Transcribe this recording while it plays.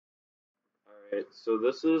Alright, so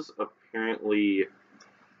this is apparently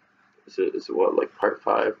is it what, like part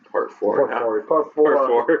five, part four now? Part four.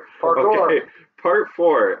 Okay, part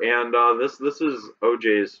four. And this is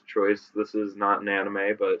OJ's choice. This is not an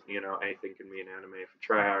anime, but you know, anything can be an anime if you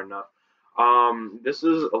try hard enough. This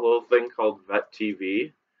is a little thing called Vet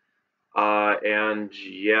TV. And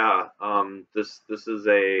yeah, this is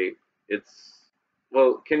a it's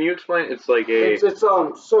well, can you explain? It's like a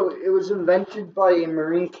So it was invented by a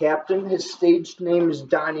Marine captain. His stage name is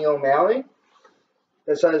Donnie O'Malley.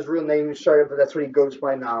 That's not his real name. He started, but that's what he goes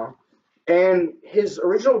by now. And his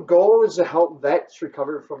original goal is to help vets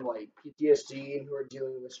recover from like PTSD and who are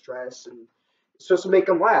dealing with stress, and it's supposed to make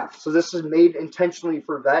them laugh. So this is made intentionally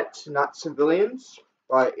for vets, not civilians.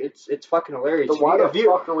 But it's fucking hilarious. So why the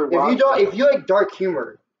fuck are we watching? If you like dark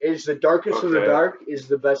humor, is the darkest of the dark is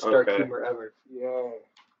the best dark humor ever. Yeah.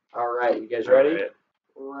 All right, you guys ready? Right.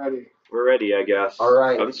 We're ready. We're ready, I guess. All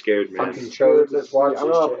right. I'm scared, man. Fucking show. Let's watch I'm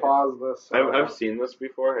this gonna shit. pause this. I've seen this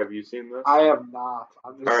before. Have you seen this? I have not.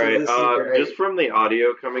 I'm just All right. Just from the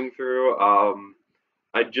audio coming through,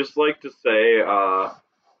 I'd just like to say,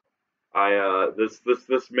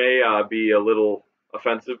 this may be a little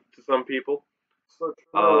offensive to some people. So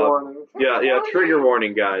trigger warning. Yeah, trigger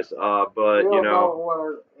warning, guys. But you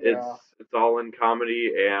know, it's it's all in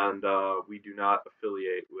comedy, and we do not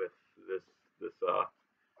affiliate with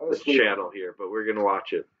this channel here. But we're gonna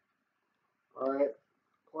watch it. All right,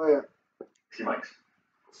 play it. 60 mics.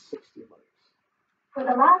 60 mics. For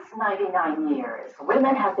the last 99 years,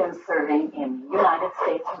 women have been serving in the United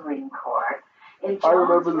States Marine Corps in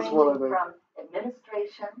jobs ranging from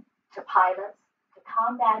administration to pilots to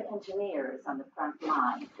combat engineers on the front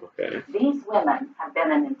line. Okay. These women have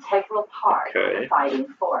been an integral part of the fighting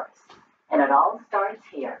force. And it all starts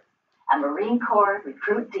here, at Marine Corps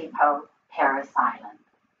Recruit Depot, Paris Island.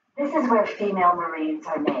 This is where female Marines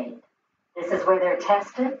are made. This is where they're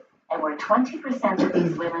tested and where 20% of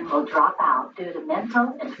these women will drop out due to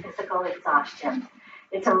mental and physical exhaustion.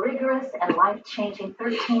 It's a rigorous and life-changing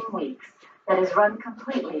 13 weeks that is run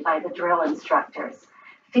completely by the drill instructors.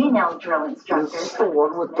 Female drill instructors are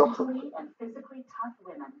mentally and physically tough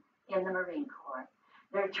women in the Marine Corps.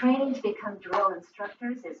 Their training to become drill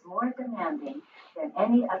instructors is more demanding than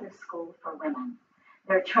any other school for women.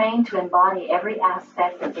 They're trained to embody every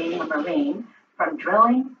aspect of being a Marine, from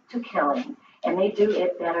drilling to killing, and they do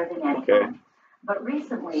it better than anyone. Okay. But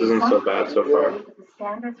recently, this isn't so bad so far. The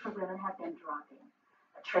standards for women have been dropping.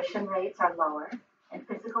 Attrition rates are lower, and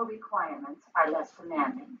physical requirements are less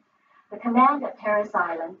demanding. The command at Paris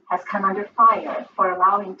Island has come under fire for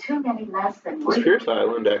allowing too many less than Is Paris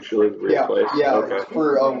Island actually the real place? Yeah, okay.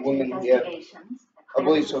 For women, yeah. I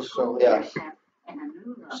believe so, yeah. And a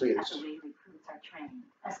new look So at yes. the way recruits are trained.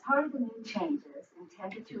 As part of the new changes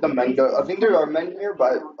intended to... The men go, I think there are men here,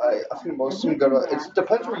 but I think most of them go to, it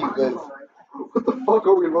depends where you live. What the fuck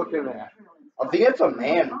are we looking at? I think it's a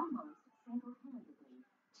man.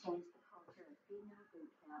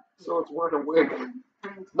 So it's wearing a wig.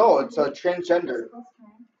 No, it's a transgender.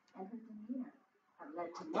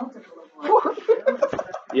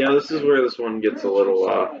 Yeah, this is where this one gets a little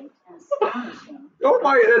Oh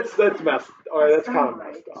my, that's messed. Alright, that's kind of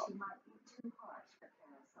messed up.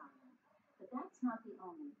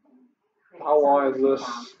 How long is this,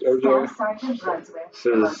 OJ?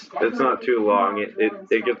 It's not too long.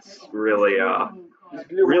 It gets really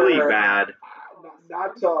bad.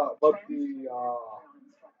 Not but the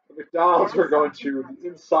McDonald's we're going to, the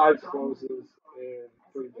inside closes in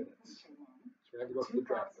 3 minutes. So we're going to go to the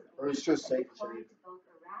drive-thru. Or it's just safe.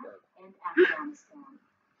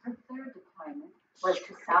 Her third deployment was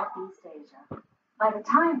to Southeast Asia. By the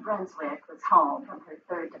time Brunswick was home from her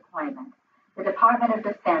third deployment, the Department of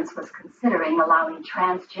Defense was considering allowing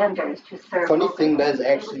transgenders to serve. Funny thing, that is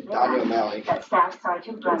actually Donnie O'Malley. Staff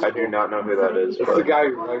Sergeant Brunswick. I do not know who that is. That's the guy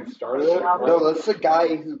who started it? No, that's the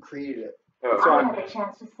guy who created it. I had a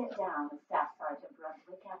chance to sit down with Staff Sergeant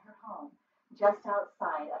Brunswick at her home, just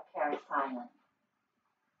outside of Paris Island.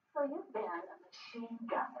 So you've been a machine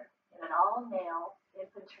gunner in an all-male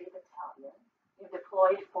infantry battalion. You've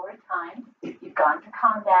deployed 4 times. You've gone to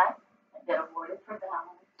combat and been awarded for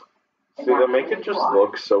valor. See, they make it just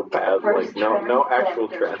look so bad. Like no actual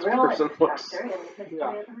trans person looks.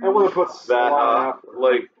 Yeah, and when they put that,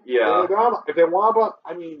 like, yeah. If they want, but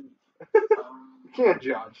I mean, you can't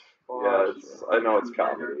judge. Yeah, I know it's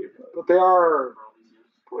comedy, but they are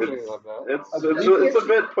pushing it a bit. It's a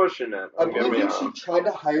bit pushing it. I believe she tried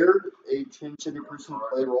to hire a transgender person to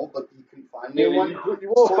play a role, but he couldn't find anyone.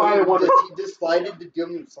 You won't find one. He decided to do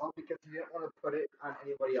it himself because he didn't want to put it on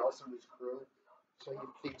anybody else in his crew. So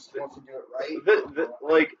he thinks he wants to do it right.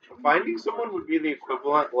 Like finding someone would be the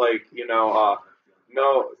equivalent, like no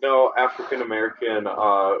African American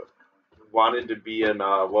wanted to be in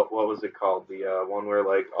what was it called? The one where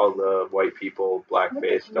like all the white people black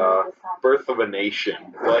faced Birth of a Nation.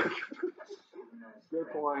 Like Good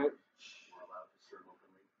point.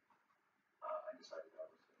 I decided I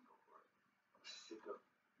was going to go for it. I'm sick of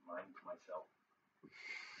lying to myself,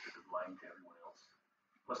 sick of lying to everyone else.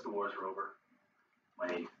 Plus, the wars were over.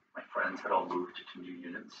 My friends had all moved to new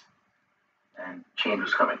units, and change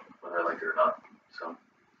was coming, whether I liked it or not. So, I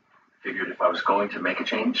figured if I was going to make a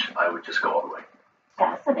change, I would just go all the way.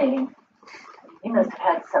 Fascinating. You must have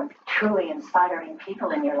had some truly inspiring people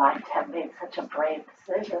in your life to have made such a brave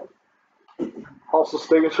decision. Also,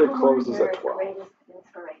 Steak and Shake Who were closes your at 12. greatest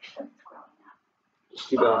inspirations growing up? Just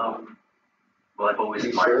keep it on. Well, I've always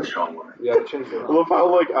admired strong women. Yeah, they changed it. I love how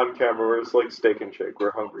like on camera it's like Steak and Shake. We're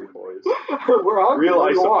hungry boys. We're hungry. Real What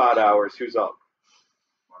do you want? isopod hours. Who's up?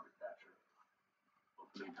 Margaret Thatcher,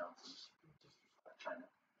 Lyndon Johnson, China.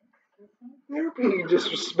 You're being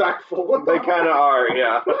disrespectful. What They the kind of are,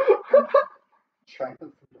 yeah. China. So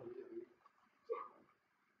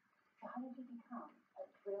how did you become a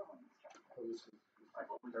drill instructor?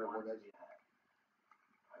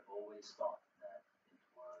 I've always thought that it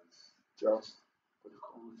was Joe. the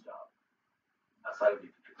coolest job outside of the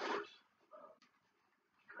infantry corps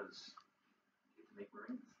because you get to make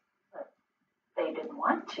Marines. But they didn't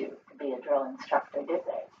want to be a drill instructor, did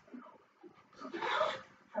they?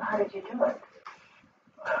 So how did you do it?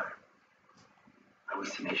 I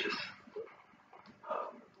was tenacious.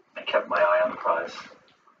 I kept my eye on the prize,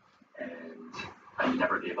 and I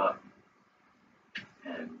never gave up.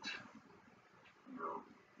 And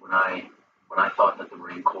when I thought that the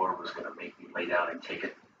Marine Corps was going to make me lay down and take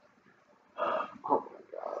it, oh my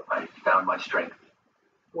god. I found my strength.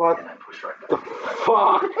 What And I pushed right the back.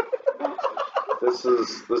 fuck? This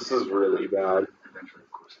is really bad. Eventually,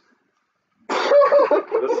 of course.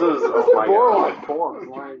 This is oh my god. Porn.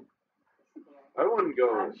 Like, I wouldn't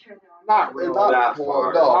go I'm sure there are not really. Not that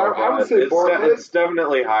porn, far. no. I would say it's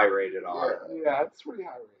definitely high rated R. Yeah, it's pretty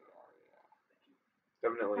high rated R.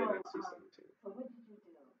 Definitely an NC-17. So what did you do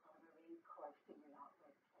when the Marine Corps figured out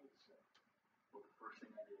where to place you? Well, the first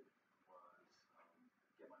thing I did was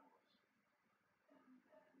get my horse, and I got my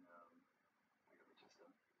chest done.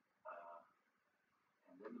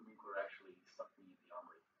 And then the Marine Corps actually stuck me in the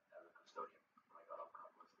armory as a custodian when I got off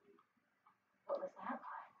convalescent leave. What was that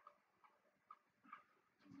like?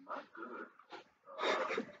 Not good.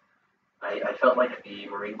 I felt like the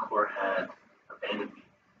Marine Corps had abandoned me,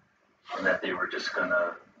 and that they were just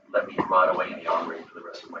gonna let me rot away in the armory for the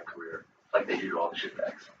rest of my career, like they do to all the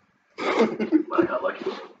shitbags. But I got lucky.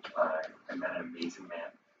 I met an amazing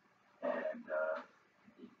man, and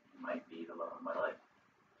he might be the love of my life.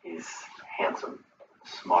 He's handsome,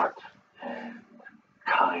 smart, and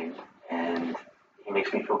kind, and he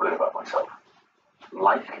makes me feel good about myself.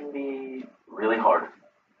 Life can be really hard.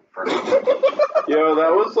 Yo,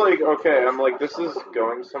 that was like okay. I'm like, this is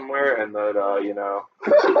going somewhere, and then oh,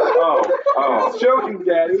 He's joking,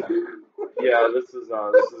 Daddy. yeah, this is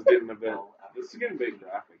getting a bit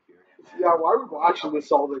graphic here. Yeah, why are we watching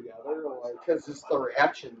this all together? Like, Because it's the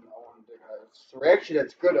reaction. It's the reaction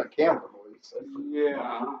that's good on camera, boys.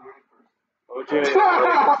 yeah.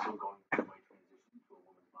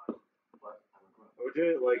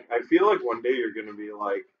 OJ, like, I feel like one day you're gonna be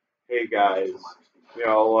like, hey guys,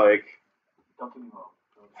 like. Don't get me wrong.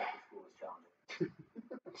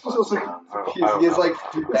 School is challenging. He's like,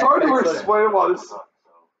 It's hard to explain why this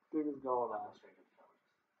thing is going on.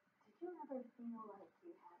 Did you ever feel like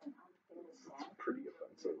you had an unfair advantage? It's pretty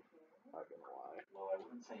offensive. Not gonna lie. Well, I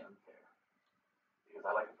wouldn't say unfair, because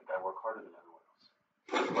I like to think I work harder than everyone else.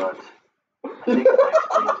 But I think my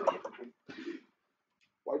experience in the infantry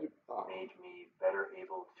made me better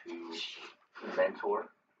able to mentor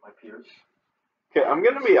my peers. Okay, I'm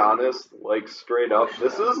gonna be honest, like straight up,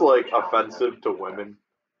 this is like offensive to women.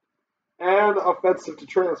 And offensive to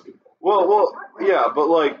trans people. Well, yeah, but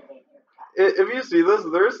like, if you see this,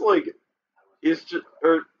 there's like, she's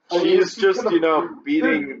just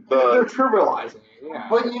beating They're the. trivializing it, yeah.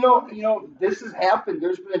 But you know, this has happened.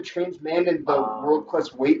 There's been a trans man in the world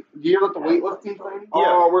class weight. Do you hear about the weightlifting thing?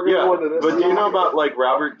 Oh, we're gonna go into this. But do you know about like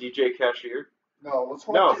Robert DJ Cashier? No, let's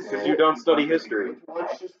watch No, this. because you don't study history.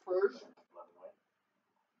 Let's watch this first.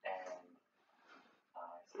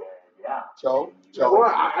 Joe.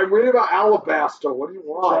 What? I'm reading about Alabasta. What do you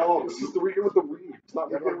want? Joe. This is the weekend with the Weebs,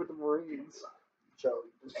 not weekend with the Marines. Joe.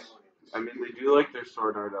 I mean, they do like their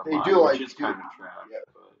sword art online, They do like which is kind of trash. Yeah.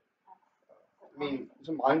 But. I mean, is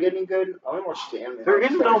the manga any good? I only watched the anime. There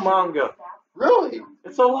is no manga. Really?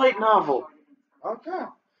 It's a light novel. Okay.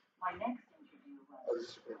 My next interview Oh, was. this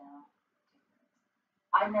is great.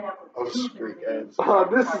 I met up with Oh, this is two great, Marines. guys.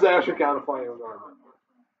 This is actually kind of funny. What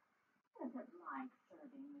is it like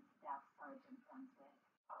serving with Staff Sergeant Brunswick?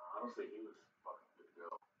 Honestly, he was fucking good to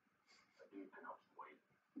go. That dude can help some weight.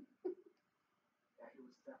 Yeah, he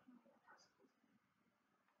was definitely impressive.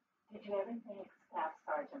 Did you ever think Staff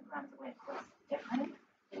Sergeant Brunswick was different?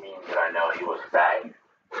 You mean, did I know he was a bag?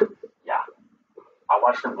 Yeah. I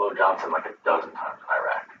watched him blow Johnson like a dozen times in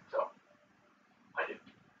Iraq, so I did.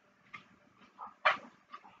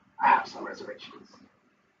 I have some reservations.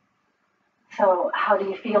 So, how do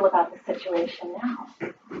you feel about the situation now?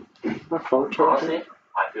 My phone charger. Honestly,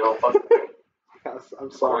 I feel fucking great. Yes,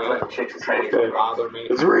 I'm sorry. Letting chicks and training It bother me.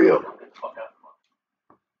 It's real. Don't get the fuck out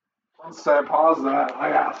of Once I pause that, I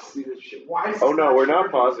gotta see this shit. Why is Oh this no, we're not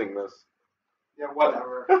chirping? pausing this. Yeah,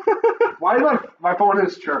 whatever. Why is my phone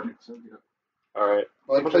is chirping? So good. Alright.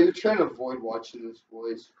 Like how you're trying to avoid watching this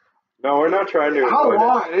voice. No, we're not trying to How avoid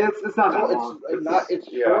long? It's not that long. It's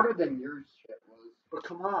shorter than yours shit was. But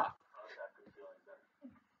come on.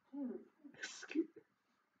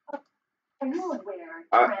 Are you aware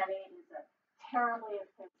I- tranny is a terribly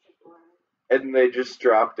offensive word? And they just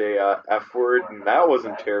dropped a F word, and that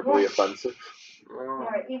wasn't terribly offensive. They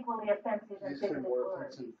are equally offensive and These are bigoted more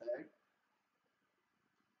words. offensive thing.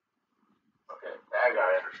 Okay, bag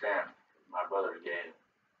I understand. My brother's gay.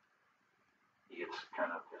 He gets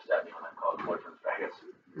kind of pissed at me when I call his boyfriend's faggots.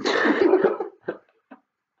 But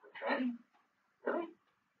tranny? Really?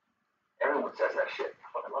 Everyone says that shit. I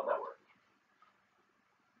fucking love that word.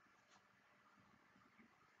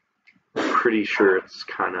 Pretty sure it's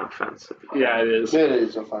kind of offensive. Yeah, it is. It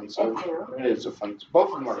is offensive. Thank you. It is offensive.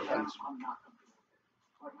 Both of them are offensive. I'm not comfortable.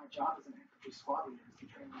 Like my job as an infantry squad leader is to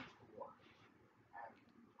train them for war. And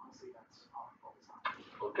honestly, that's all I'm focused on.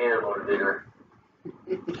 Okay, motivator.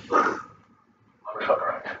 I'm gonna fuck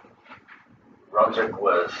around. Brunswick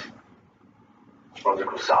was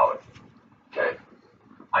solid. Okay.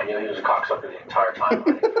 I knew he was a cocksucker the entire time.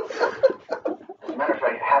 As a matter of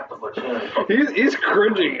fact, half the platoon. He's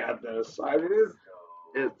cringing at this. I mean, it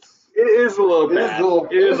It's is a little bad.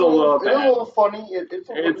 It is a little It is a bad. little funny. It's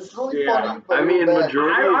really funny. But I mean, bad.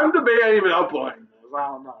 majority. I'm debating even uploading this. I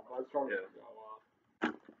don't know. That's probably gonna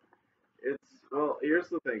go It's well. Here's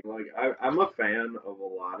the thing. Like, I'm a fan of a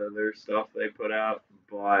lot of their stuff they put out,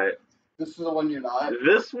 but This is the one you're not.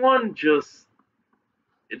 this one just.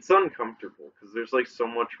 It's uncomfortable because there's like so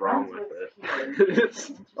much wrong with it.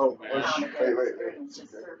 Oh man. Wait. And in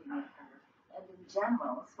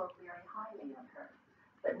general, spoke very highly of her.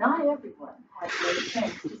 But not everyone had great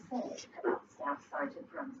things to say about Staff Sergeant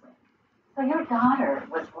Brunswick. So your daughter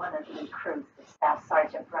was one of the recruits that Staff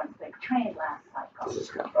Sergeant Brunswick trained last cycle.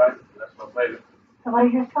 Right, that's my favorite. So what are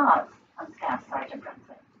your thoughts on Staff Sergeant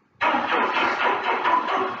Brunswick?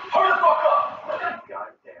 Hurry the fuck up!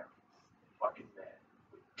 Goddamn fucking man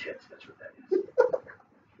with tits, that's what that is.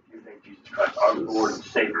 You think Jesus Christ, our Lord and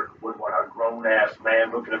Savior, would want a grown-ass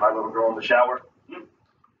man looking at my little girl in the shower?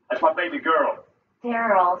 That's my baby girl.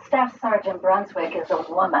 Daryl, Staff Sergeant Brunswick is a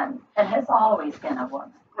woman and has always been a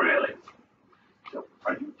woman. Really? So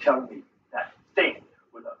are you telling me that thing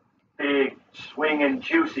with a big, swinging,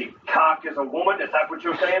 juicy cock is a woman? Is that what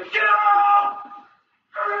you're saying? Get out!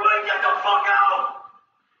 Everybody get the fuck out!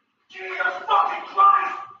 Jesus fucking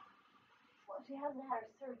Christ! Well, she hasn't had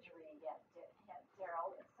her surgery yet,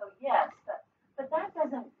 Daryl. So yes, but that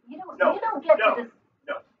doesn't. You don't get to this.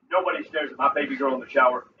 No, nobody stares at my baby girl in the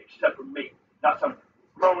shower except for me. Not some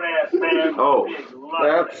grown-ass man. Oh, with big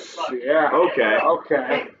lust. That's yeah. Okay.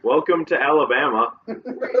 Okay. Welcome to Alabama.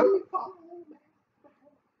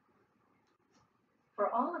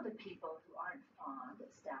 For all of the people who aren't fond of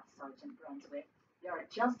Staff Sergeant Brunswick, there are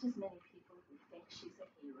just as many people who think she's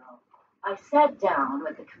a hero. I sat down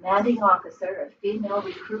with the commanding officer of female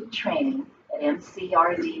recruit training at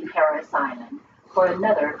MCRD Paris Island for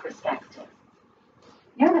another perspective.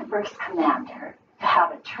 You're the first commander to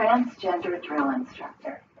have a transgender drill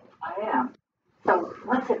instructor. I am. So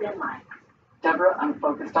what's it been like? Deborah, I'm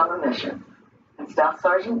focused on the mission. And Staff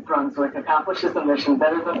Sergeant Brunswick accomplishes the mission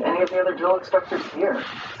better than any of the other drill instructors here.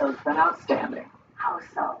 So it's been outstanding. How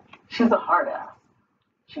so? She's a hard ass.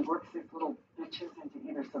 She works these little bitches into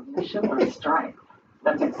either submission or strength.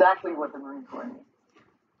 That's exactly what the Marine Corps needs.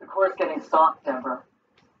 The Corps is getting soft, Deborah.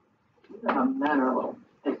 Even men are little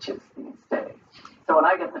bitches these days. So when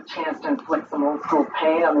I get the chance to inflict some old school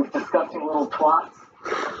pain on these disgusting little twats,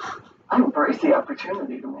 I embrace the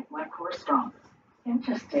opportunity to make my Corps strong.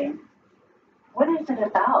 Interesting. What is it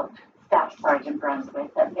about Staff Sergeant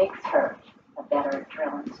Brunswick that makes her a better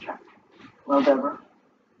drill instructor? Well, Deborah,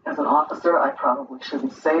 As an officer, I probably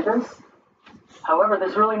shouldn't say this. However,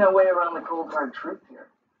 there's really no way around the cold hard truth here.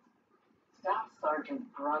 Staff Sergeant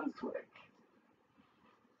Brunswick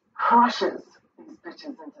crushes these bitches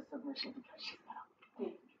into submission because she's got a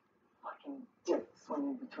big fucking dick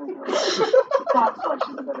swinging between her legs. That's why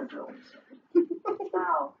she's a better drill instructor.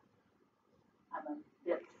 Wow. I'm a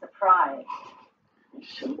bit surprised. You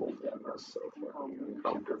shouldn't be, Deborah. That's so fucking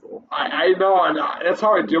uncomfortable. I know. That's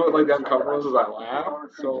how I do it. Like the uncomfortable is I laugh.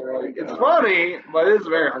 So like it's funny, but it's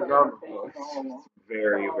very uncomfortable.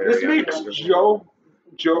 Very, very. This makes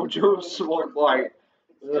Jojos look like.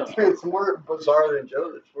 It's more bizarre than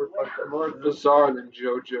Joe. It's more fucked up. More bizarre than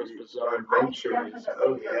JoJo's Bizarre Adventures.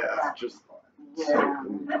 Oh yeah. It's just. Yeah.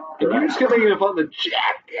 And you're just gonna make fun of the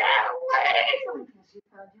jack away.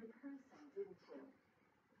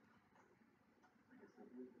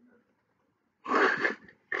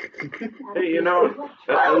 Hey, you know,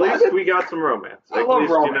 at least we got some romance. I At love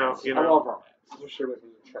least, romance. You know. I love romance. I'm sure with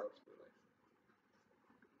you, Charles.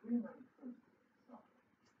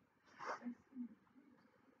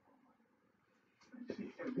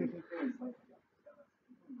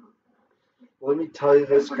 Let me tell you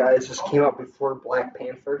this, guys. This came out before Black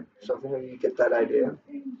Panther. So I think you get that idea.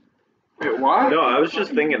 Wait, what? No, I was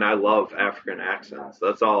just thinking. I love African accents.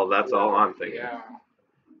 That's all I'm thinking. Yeah.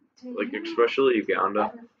 Like especially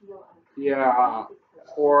Uganda. Yeah.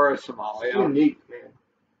 Or Somalia. Unique, man.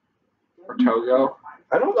 Or Togo.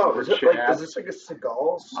 I don't know. Is it Chad. like? Is this like a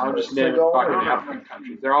Seagal? I'm just Or naming Seagal? fucking I don't know. African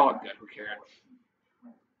countries. They're all good. Who cares?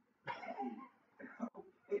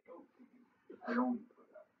 I don't put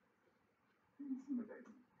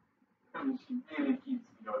that. I mean, she really keeps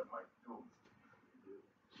me on my toes.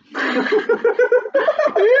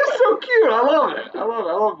 It is so cute. I love it. I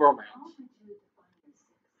love romance.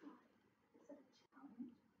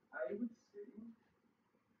 I would say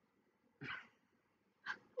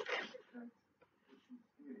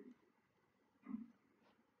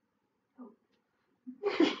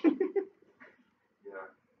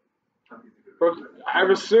But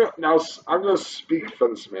I'm assuming now. I'm gonna speak for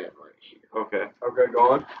this man right here. Okay. Okay,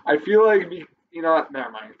 go on. I feel like you know what?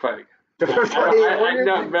 Never mind. Fuck. Never Cat,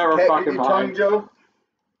 fucking did you tongue, mind. Joe?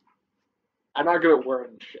 I'm not good at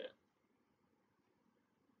wearing shit.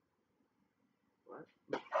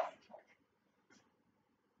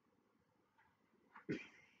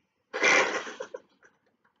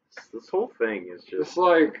 This whole thing is just It's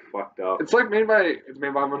like fucked up. it's made by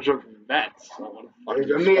a bunch of vets. So what the fuck do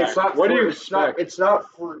you I mean, it's expect? not. What do for, you it's not. expect? It's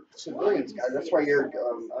not for civilians, guys. That's why you're.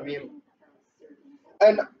 I mean,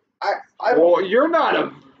 and I don't. Well, you're not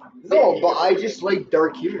a. No, but I just like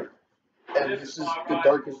dark humor, and this is the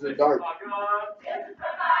darkest of the dark.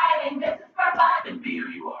 and be who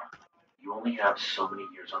you are. You only have so many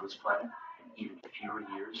years on this planet, and even fewer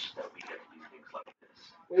years that we get to do things like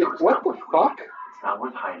this. Wait, So it's what not the worth fuck? waiting. It's not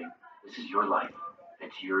worth hiding. This is your life.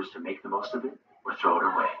 It's yours to make the most of it or throw it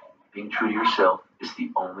away. Being true to yourself is the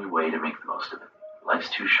only way to make the most of it. Life's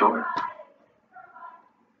too short.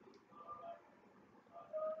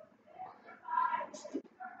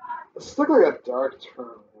 This looks like a dark turn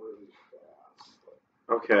really fast.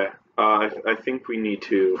 Okay. I think we need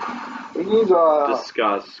to We need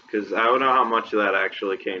discuss because I don't know how much of that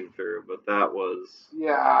actually came through, but that was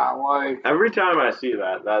yeah, like every time I see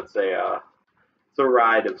that, that's it's a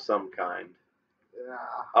ride of some kind. yeah.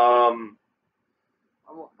 Um.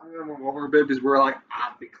 I'm gonna move over a bit because we're like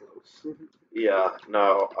oddly close. Yeah.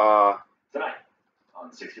 No. Tonight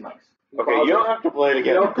on 60 Mics. Okay. You don't have to play it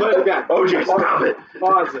again. Don't play it again. OJ, stop it.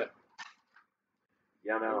 Pause it.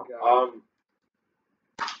 Yeah. No. Okay.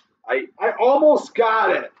 I almost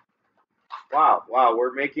got it. Wow,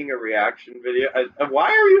 we're making a reaction video.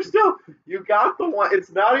 Why are you still? You got the one. It's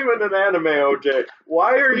not even an anime, OJ.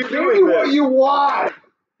 Why are you We gave doing you this? what you want.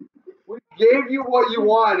 We gave you what you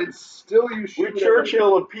want, and still you We shoot.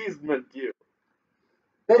 Churchill appeasement you.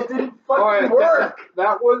 That didn't All fucking right, work.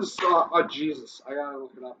 that was Jesus. I gotta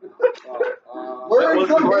look it up now. Where that is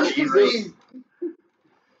was the more history? Jesus.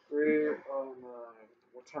 309.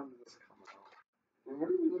 What time did this come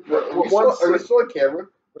out? Are we still on camera?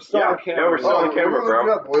 We're still Yeah, on camera. yeah, we're still on Oh, camera, we're looking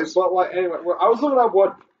bro. up, boys. But like, anyway, I was looking up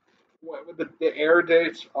what the air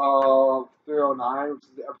dates of 309, which is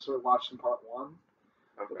the episode we watched in part 1.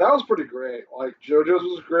 Okay. That was pretty great. Like JoJo's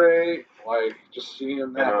was great. Like just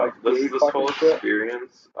seeing that like this gay this fucking whole shit.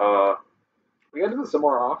 experience. We gotta do this some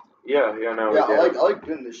more often. Yeah, no, Yeah, we I did. like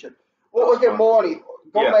doing this shit. Well, okay, Milani,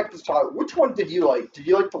 going Yeah. back to this topic, which one did you like? Did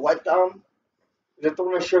you like the letdown? Is that the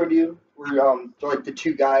one I showed you? Where they're like the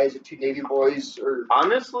two guys, the two Navy boys, or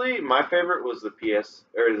Honestly, my favorite was the PS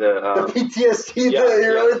or the the PTSD, yeah,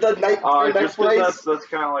 really the night just place? because that's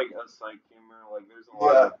kind of like a psych humor. Like there's a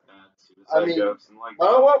lot of bad suicide jokes and like.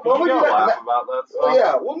 What would you laugh about that stuff? Oh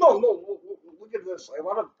yeah. Well, no. Look at this. A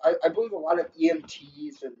lot of I believe a lot of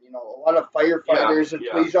EMTs and a lot of firefighters and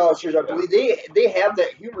police officers. I believe they have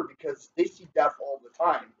that humor because they see death all the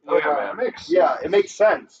time. Oh yeah, man. It makes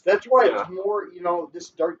sense. That's why it's more. This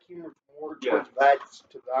dark humor is more towards vets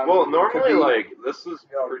to them. Well, normally like this is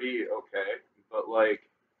pretty okay, but like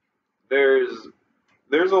there's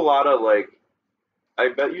a lot of like. I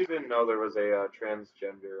bet you didn't know there was a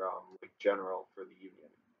transgender like general for the Union.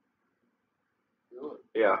 Really?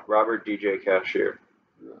 Yeah, Robert DJ Cashier.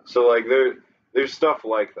 Yeah. So like there's stuff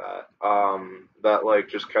like that that like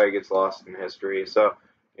just kind of gets lost in history. So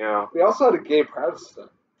we also had a gay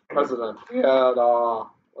president. We had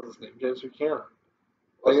what's his name, James Buchanan.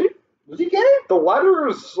 Like, was he gay? The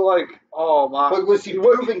letters like But was he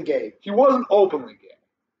proven gay? He wasn't openly gay.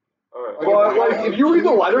 All right. But like, if you read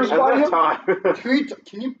the letters by him,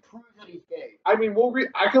 can you prove that he's gay? I mean,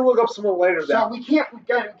 I can look up someone later. So we can't prove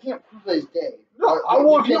that he's gay. No,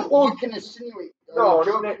 you can insinuate. No,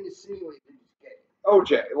 Joe can insinuate that he's gay.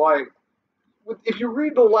 OJ, like, if you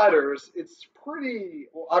read the letters, it's pretty.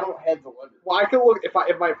 Well, I don't have the letters. Well, I can look if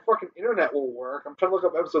my fucking internet will work. I'm trying to look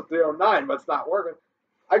up episode 309, but it's not working.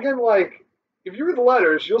 I can like, if you read the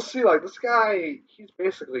letters, you'll see like this guy. He's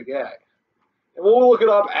basically gay. And we'll look it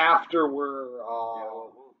up after we're.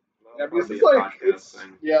 Because it's like it's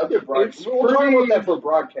we'll talk about that for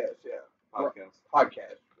broadcast. Yeah,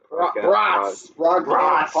 podcast.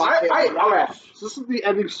 Broadcast. So this is the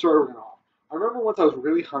ending story and all. I remember once I was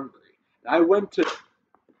really hungry and I went to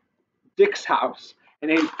Dick's house and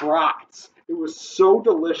ate brats. It was so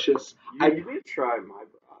delicious. You need to try my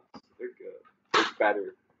brats. They're good. They're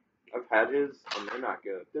better. I've had his and they're not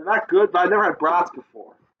good. They're not good, but I never had brats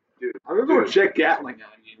before. Dude, I'm gonna go check Gatling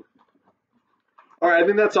on you. All right, I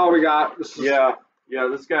think that's all we got. This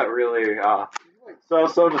got really.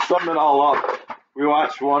 So to sum it all up, we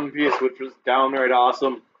watched One Piece, which was downright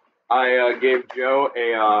awesome. I gave Joe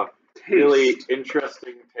a really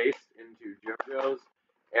interesting taste into Jojos,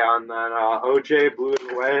 and then OJ blew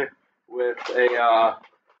it away with a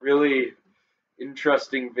really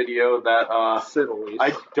interesting video that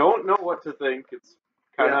I don't know what to think. It's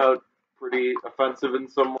kind of pretty offensive in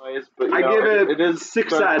some ways, but I give it is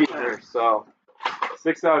 6 out of 10. So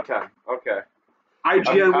 6 out of 10. Okay. I'm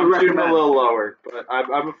shooting a little lower, but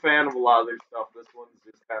I'm a fan of a lot of their stuff. This one's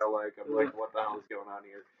just kind of like I'm like, what the hell is going on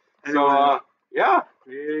here? So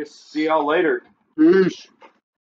Peace. See y'all later. Peace.